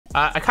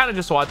I kind of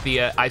just want the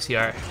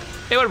ICR.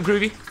 Hey, what up,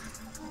 Groovy?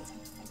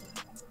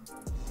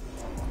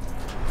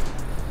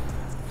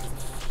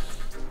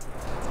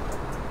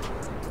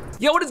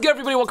 Yo, what is good,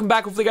 everybody? Welcome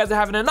back. Hopefully you guys are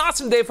having an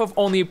awesome day full of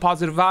only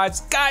positive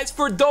vibes. Guys,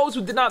 for those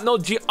who did not know,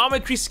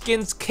 geometry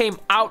skins came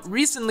out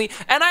recently,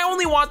 and I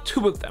only want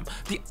two of them,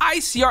 the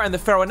ICR and the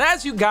Pharaoh. And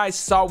as you guys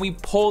saw, we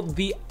pulled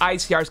the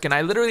ICR skin.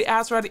 I literally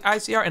asked for the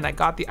ICR, and I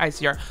got the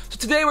ICR. So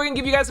today, we're going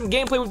to give you guys some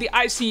gameplay with the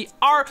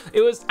ICR.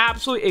 It was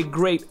absolutely a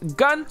great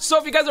gun. So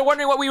if you guys are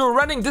wondering what we were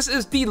running, this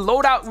is the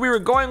loadout we were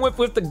going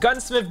with the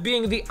gunsmith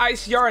being the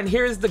ICR, and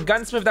here's the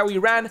gunsmith that we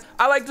ran.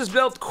 I like this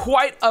build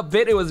quite a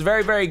bit. It was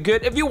very, very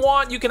good. If you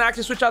want, you can actually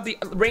switch out the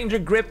Ranger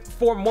grip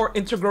for more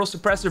integral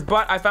suppressor,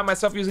 but I found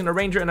myself using the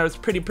Ranger and it was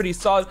pretty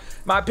solid in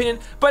my opinion.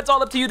 But it's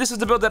all up to you. This is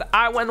the build that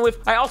I went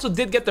with. I also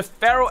did get the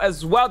Pharaoh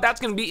as well. That's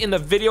gonna be in the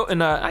video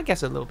in I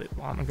guess a little bit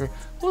longer.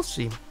 We'll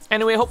see.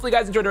 Anyway, hopefully you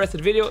guys enjoyed the rest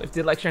of the video. If you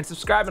did, like, share, and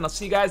subscribe, and I'll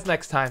see you guys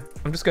next time.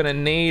 I'm just gonna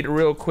nade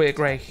real quick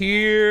right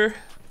here.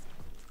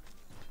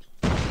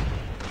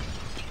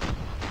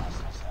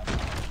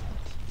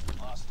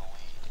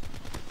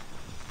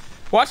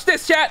 Watch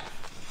this, chat.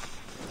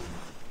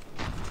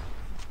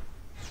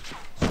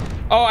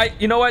 Oh,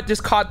 you know what?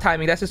 Just COD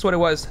timing. That's just what it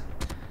was.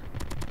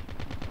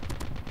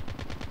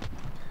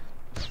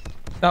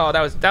 Oh,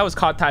 that was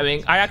COD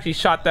timing. I actually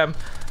shot them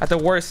at the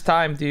worst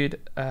time,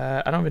 dude.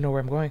 I don't even know where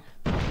I'm going.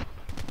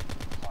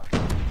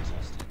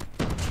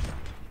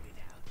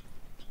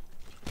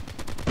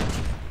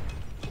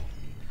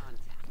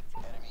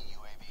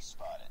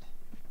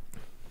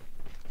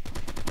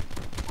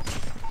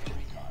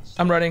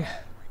 I'm running.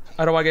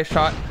 I don't want to get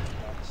shot.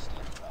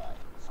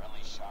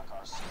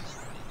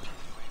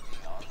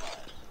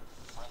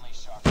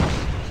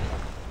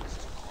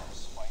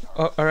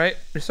 Oh, all right.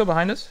 They're still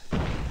behind us.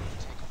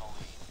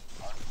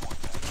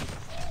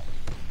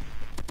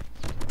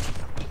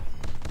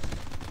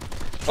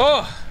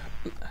 Oh.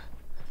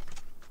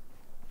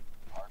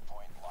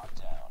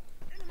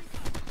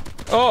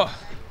 Oh.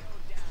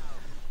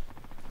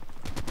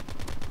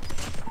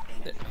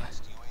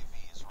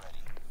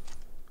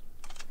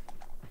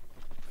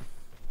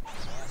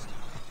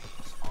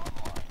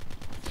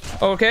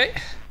 Okay.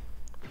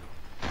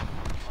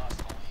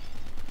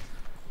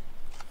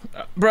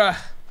 Bruh.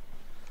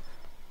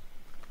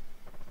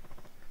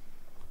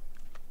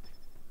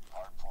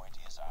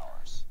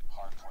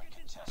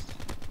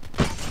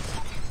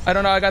 I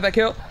don't know. I got that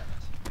kill.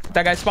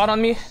 That guy spawned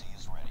on me.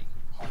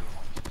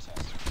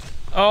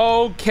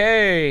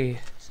 Okay.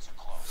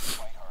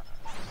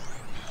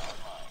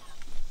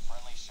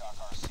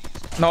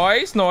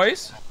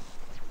 Noise.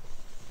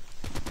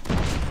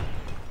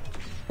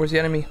 Where's the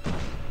enemy?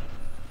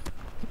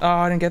 Oh,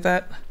 I didn't get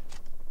that.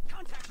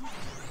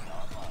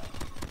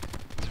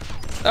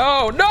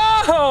 Oh, no!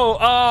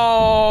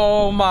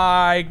 Oh,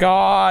 my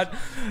God.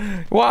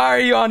 Why are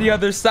you on the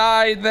other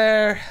side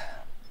there?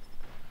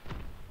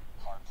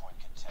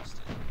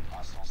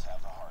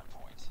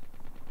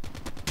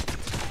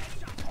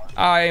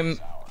 I'm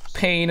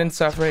pain and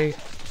suffering.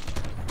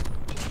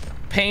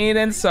 Pain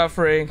and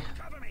suffering.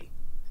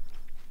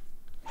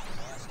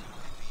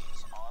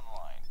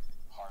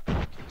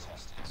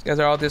 These guys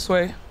are all this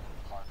way.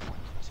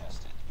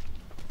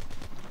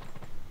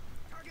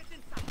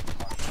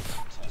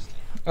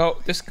 Oh,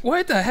 this.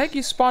 What the heck are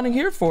you spawning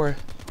here for?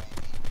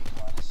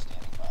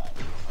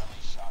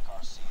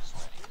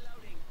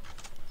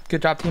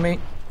 Good job, teammate.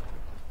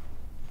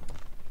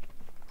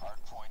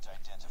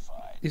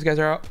 These guys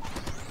are out.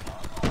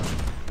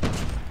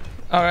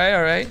 All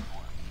right.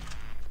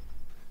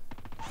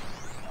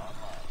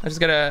 I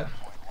just gotta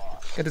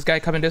get this guy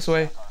coming this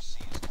way.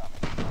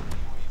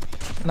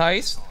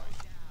 Nice.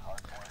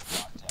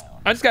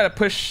 I just gotta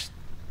push.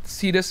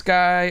 See this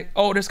guy.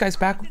 Oh, this guy's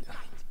back.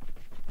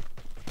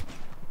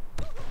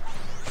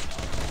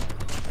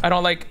 I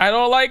don't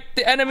like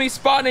the enemy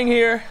spawning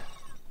here.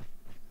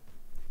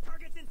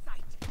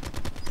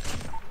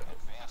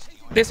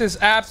 This is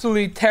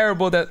absolutely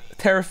terrible.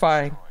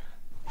 Terrifying.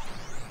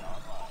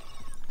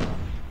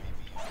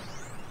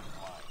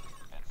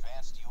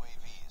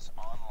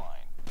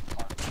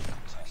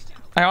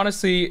 I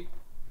honestly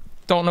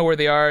don't know where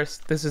they are.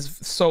 This is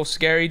so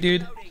scary,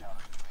 dude.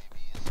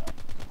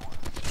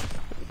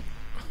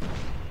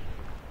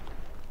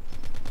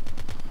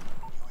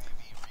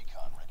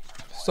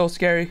 So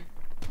scary.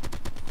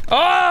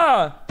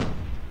 Ah!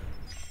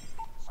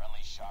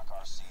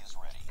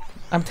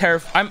 I'm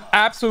terrified. I'm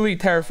absolutely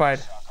terrified.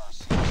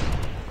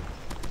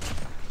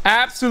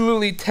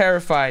 Absolutely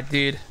terrified,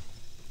 dude.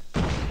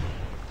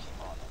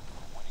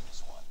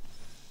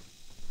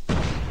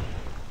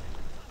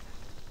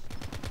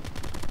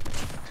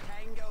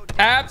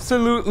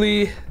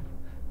 Absolutely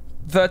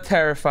the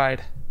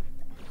terrified.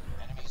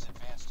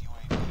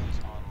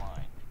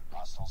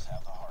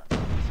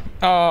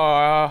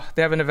 Oh,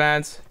 they have an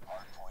advance.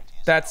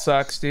 That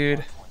sucks,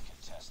 dude.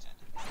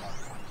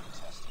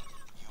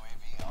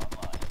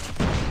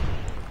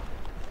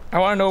 I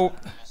want to know.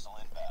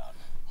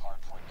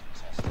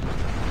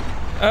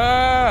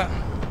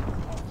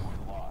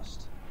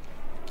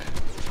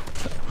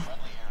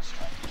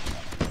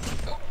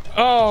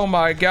 Oh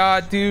my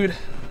god, dude.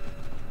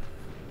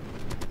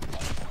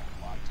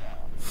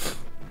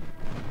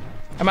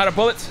 I'm out of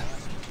bullets.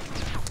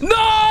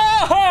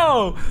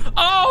 No!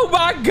 Oh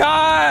my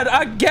god!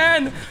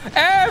 Again!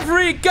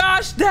 Every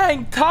gosh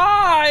dang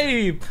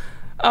time!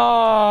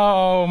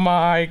 Oh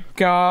my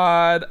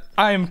god.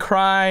 I'm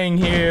crying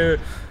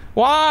here.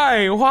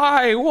 Why?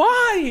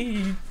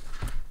 Why?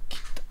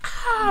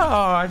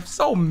 I'm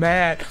so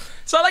mad.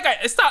 So like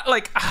it's not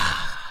like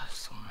I'm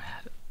so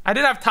mad. I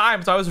didn't have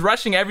time, so I was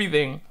rushing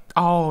everything.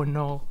 Oh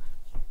no.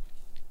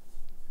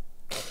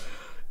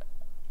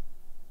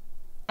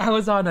 I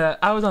was on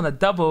a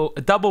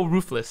double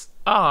roofless.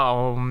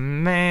 Oh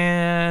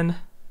man.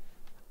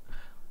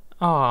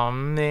 Oh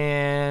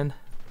man.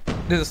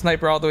 There's a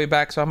sniper all the way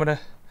back, so I'm gonna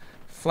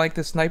flank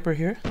the sniper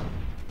here.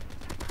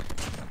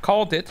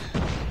 Called it.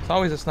 It's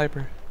always a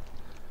sniper.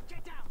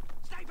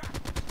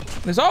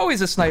 There's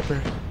always a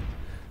sniper.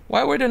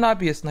 Why would there not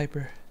be a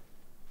sniper?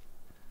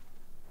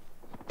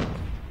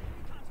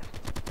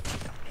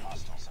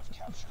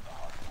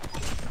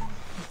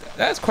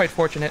 That's quite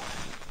fortunate.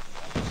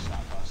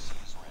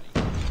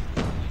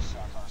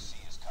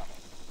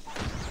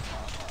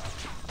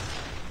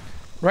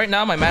 Right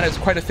now, my mana is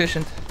quite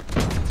efficient.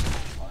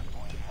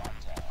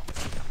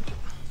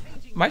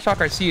 My shock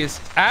RC is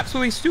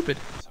absolutely stupid.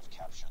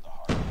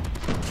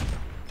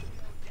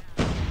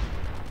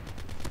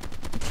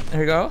 There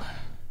we go.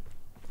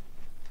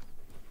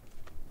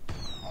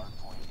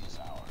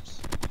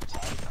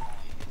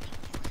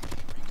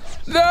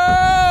 No!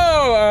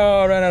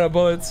 Oh, I ran out of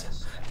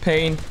bullets.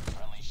 Pain.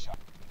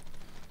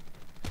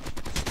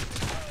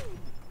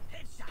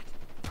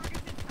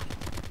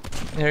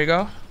 There you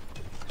go.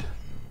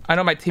 I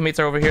know my teammates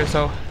are over here,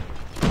 so.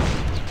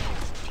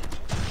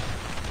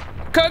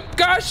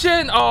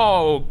 Concussion!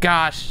 Oh,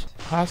 gosh.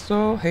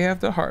 Also, have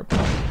the hard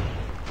point.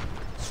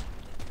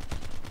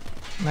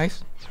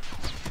 Nice.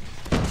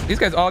 These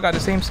guys all got the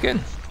same skin.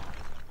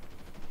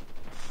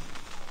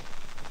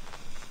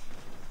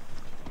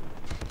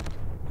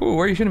 Ooh,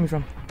 where are you shooting me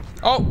from?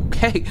 Oh,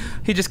 okay.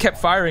 He just kept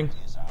firing.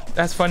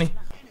 That's funny.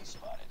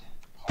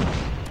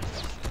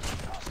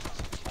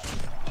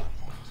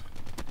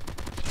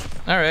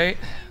 All right.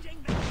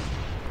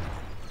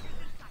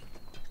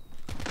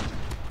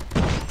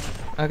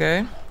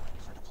 Okay.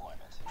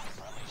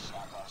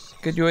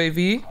 Good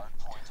UAV.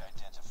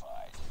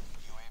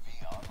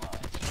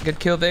 Good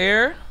kill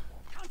there.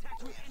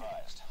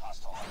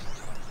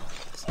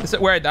 Is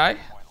it where I die?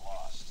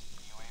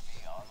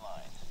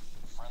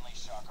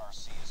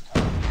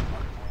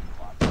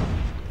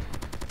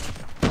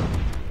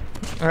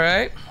 All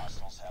right.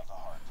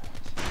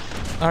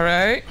 All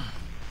right.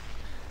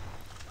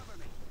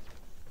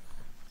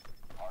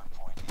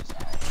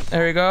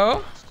 There we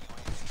go.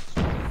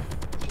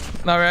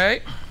 All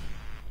right.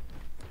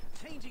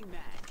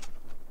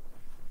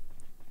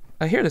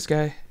 I hear this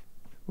guy.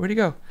 Where'd he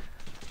go?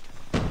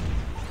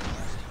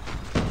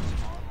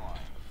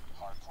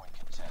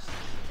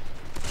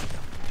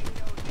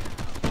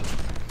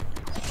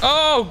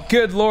 Oh,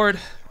 good lord.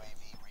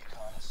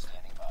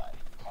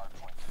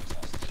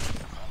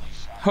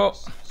 Oh.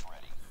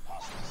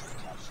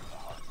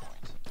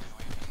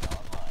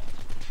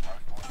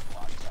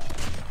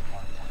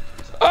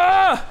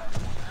 Ah!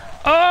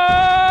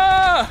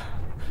 Ah!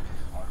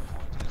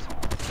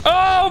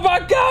 Oh my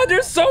god,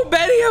 there's so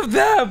many of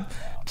them!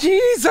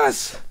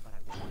 Jesus!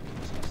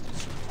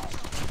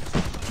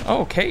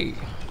 Okay.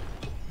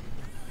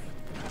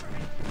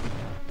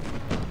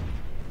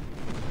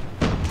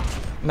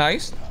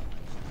 Nice.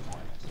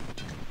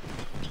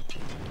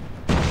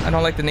 I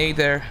don't like the nade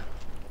there.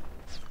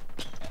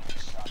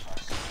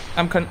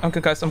 I'm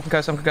concussed. Am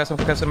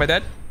I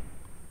dead?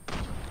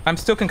 I'm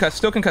still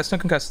concussed.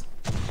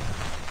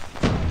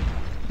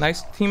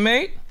 Nice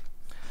teammate.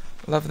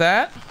 Love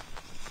that.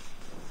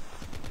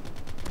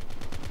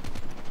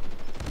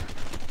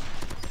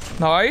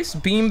 Nice.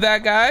 Beam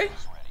that guy.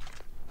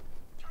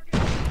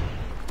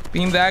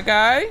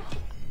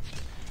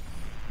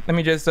 Let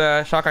me just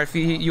shock our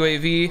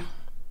UAV.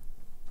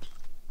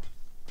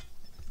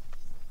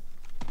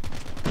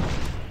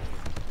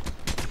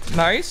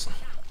 Nice.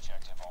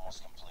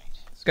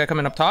 This guy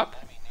coming up top.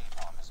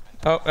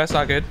 Oh, that's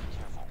not good.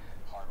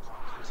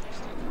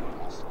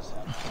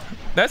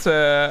 That's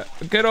a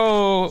good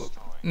old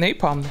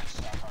napalm.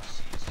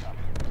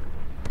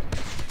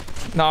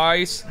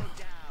 Nice.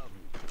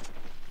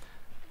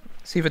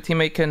 See if a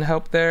teammate can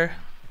help there.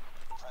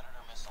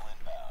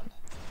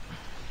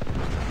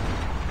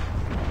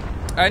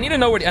 I need to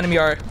know where the enemy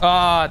are.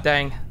 Ah,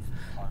 dang.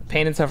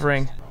 Pain and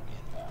suffering.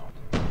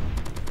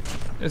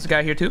 There's a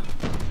guy here too.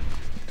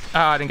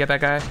 Ah, I didn't get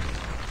that guy.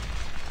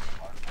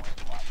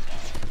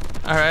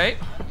 All right.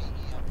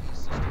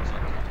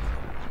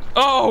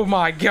 Oh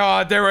my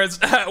god, there was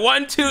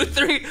 1, 2,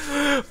 3,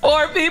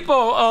 4 people.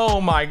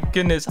 Oh my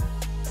goodness.